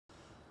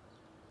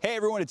Hey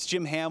everyone, it's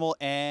Jim Hamill,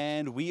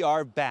 and we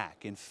are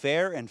back in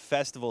fair and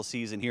festival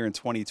season here in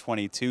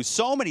 2022.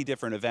 So many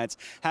different events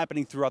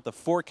happening throughout the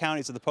 4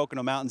 counties of the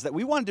Pocono Mountains that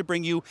we wanted to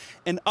bring you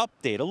an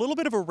update, a little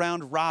bit of a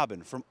round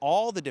robin from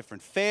all the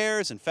different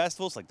fairs and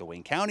festivals like the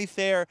Wayne County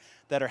Fair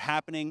that are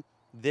happening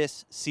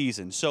this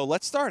season. So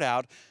let's start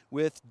out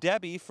with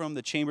Debbie from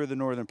the Chamber of the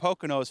Northern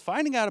Poconos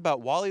finding out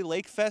about Wally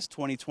Lake Fest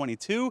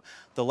 2022,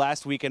 the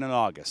last weekend in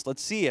August.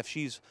 Let's see if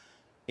she's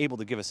able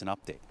to give us an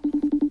update.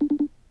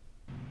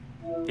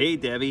 Hey,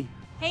 Debbie.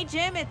 Hey,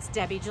 Jim, it's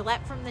Debbie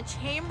Gillette from the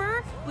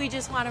Chamber. We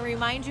just want to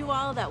remind you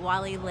all that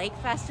Wally Lake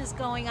Fest is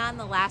going on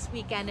the last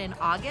weekend in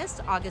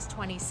August, August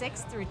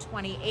 26th through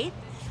 28th.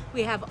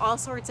 We have all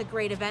sorts of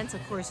great events.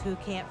 Of course, who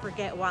can't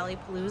forget Wally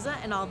Palooza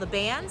and all the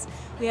bands.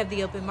 We have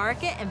the open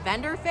market and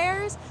vendor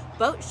fairs,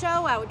 boat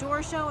show,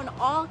 outdoor show, and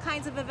all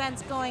kinds of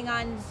events going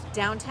on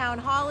downtown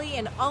Holly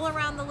and all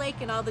around the lake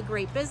and all the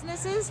great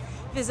businesses.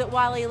 Visit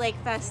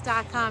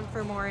WallyLakeFest.com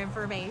for more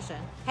information.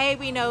 Hey,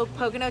 we know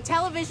Pocono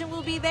Television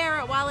will be there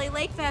at Wally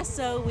Lake Fest,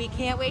 so we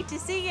can't wait to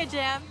see you,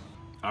 Jim.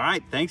 All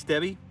right, thanks,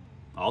 Debbie.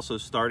 Also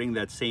starting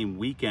that same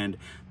weekend,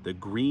 the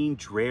Green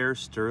Dreher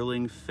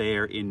Sterling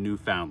Fair in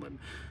Newfoundland.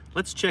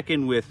 Let's check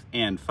in with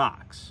Ann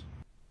Fox.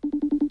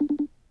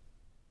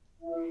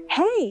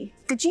 Hey,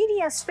 the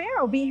GDS Fair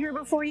will be here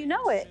before you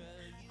know it.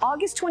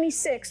 August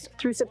 26th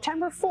through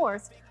September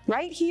 4th,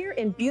 right here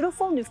in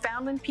beautiful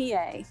Newfoundland,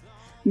 PA.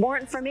 More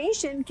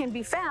information can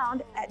be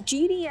found at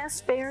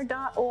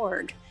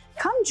gdsfair.org.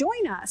 Come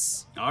join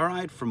us. All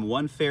right, from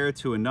one fair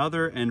to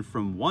another and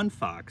from one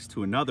Fox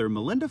to another,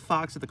 Melinda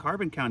Fox at the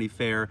Carbon County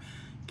Fair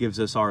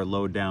gives us our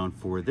lowdown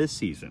for this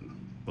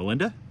season.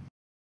 Melinda?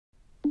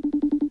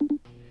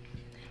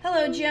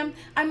 Hello, Jim.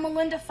 I'm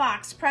Melinda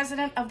Fox,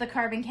 president of the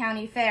Carbon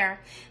County Fair.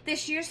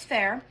 This year's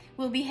fair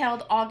will be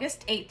held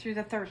August 8th through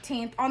the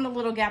 13th on the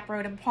Little Gap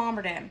Road in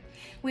Palmerton.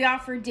 We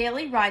offer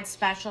daily ride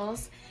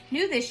specials.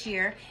 New this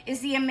year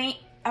is the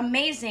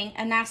amazing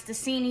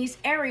Anastasini's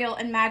Aerial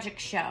and Magic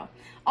Show.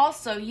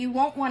 Also, you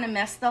won't want to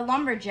miss the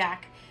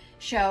Lumberjack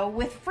Show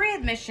with free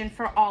admission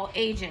for all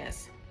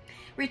ages.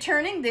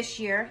 Returning this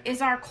year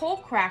is our Coal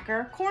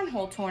Cracker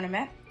Cornhole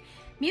Tournament.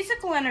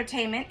 Musical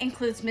entertainment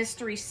includes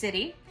Mystery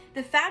City,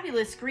 the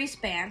Fabulous Grease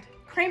Band,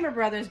 Kramer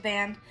Brothers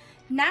Band,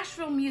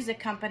 Nashville Music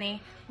Company,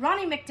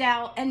 Ronnie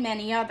McDowell, and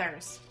many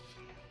others.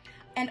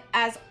 And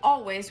as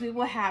always, we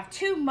will have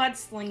 2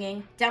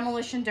 mudslinging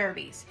demolition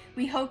derbies.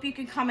 We hope you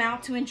can come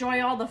out to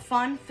enjoy all the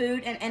fun,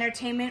 food, and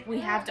entertainment we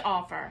have to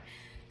offer.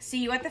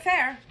 See you at the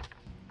fair.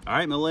 All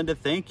right, Melinda,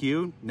 thank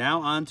you.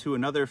 Now on to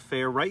another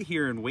fair right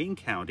here in Wayne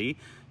County.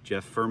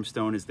 Jeff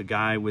Firmstone is the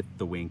guy with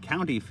the Wayne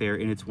County Fair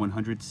in its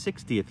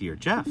 160th year.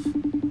 Jeff.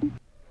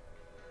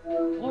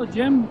 Hello,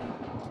 Jim.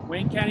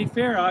 Wayne County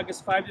Fair,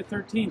 August 5 to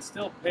 13.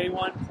 Still pay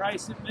one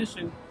price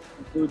admission.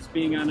 Includes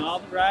being on all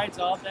the rides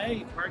all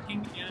day,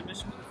 parking, and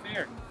admission to the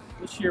fair.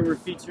 This year we're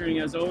featuring,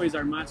 as always,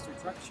 our Monster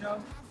Truck Show.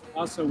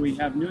 Also, we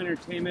have new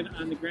entertainment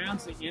on the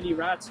grounds, the Andy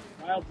Rott's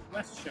Wild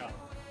West Show,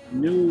 a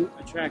new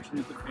attraction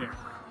at the fair.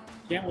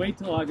 Can't wait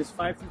till August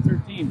 5 through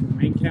 13 for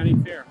Wayne County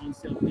Fair,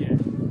 Honesdale, PA.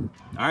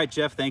 All right,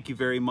 Jeff, thank you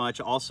very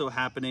much. Also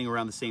happening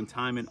around the same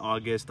time in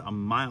August, a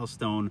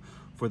milestone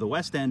for the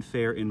West End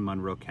Fair in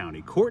Monroe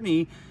County.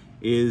 Courtney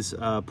is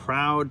a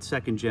proud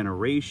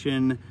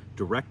second-generation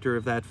director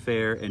of that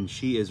fair, and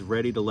she is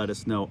ready to let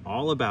us know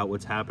all about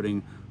what's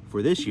happening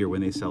for this year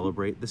when they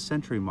celebrate the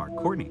century mark.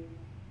 Courtney.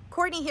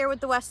 Courtney here with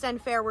the West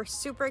End Fair. We're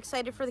super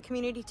excited for the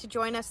community to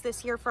join us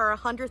this year for our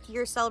 100th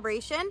year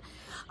celebration.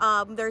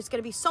 There's going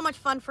to be so much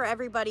fun for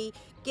everybody.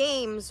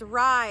 Games,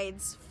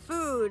 rides,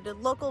 food,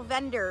 local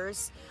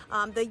vendors.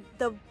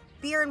 The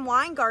beer and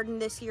wine garden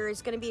this year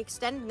is going to be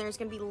extended, and there's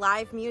going to be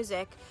live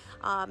music.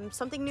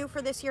 Something new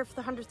for this year for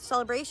the 100th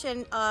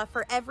celebration,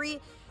 for every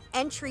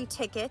entry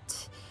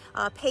ticket,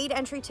 paid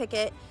entry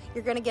ticket,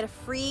 you're going to get a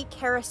free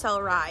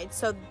carousel ride.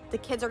 So the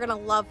kids are going to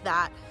love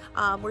that.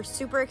 We're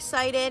super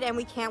excited, and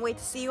we can't wait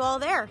to see you all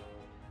there.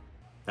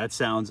 That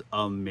sounds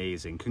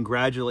amazing.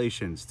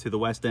 Congratulations to the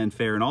West End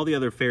Fair and all the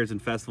other fairs and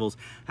festivals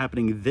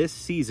happening this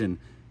season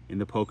in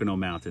the Pocono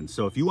Mountains.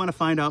 So if you want to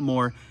find out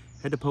more,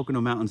 head to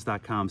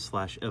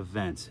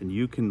PoconoMountains.com/events, and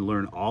you can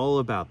learn all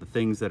about the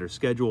things that are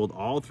scheduled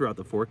all throughout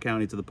the 4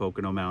 counties of the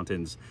Pocono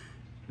Mountains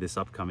this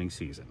upcoming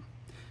season.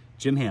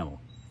 Jim Hamill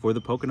for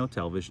the Pocono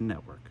Television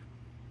Network.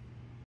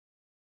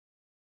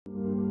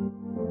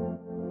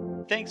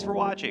 Thanks for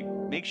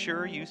watching. Make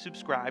sure you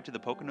subscribe to the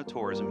Pocono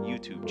Tourism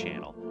YouTube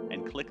channel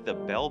and click the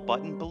bell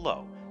button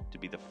below to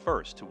be the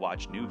first to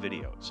watch new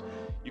videos.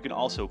 You can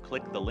also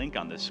click the link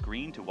on the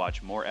screen to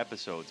watch more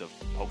episodes of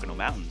Pocono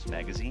Mountains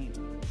magazine.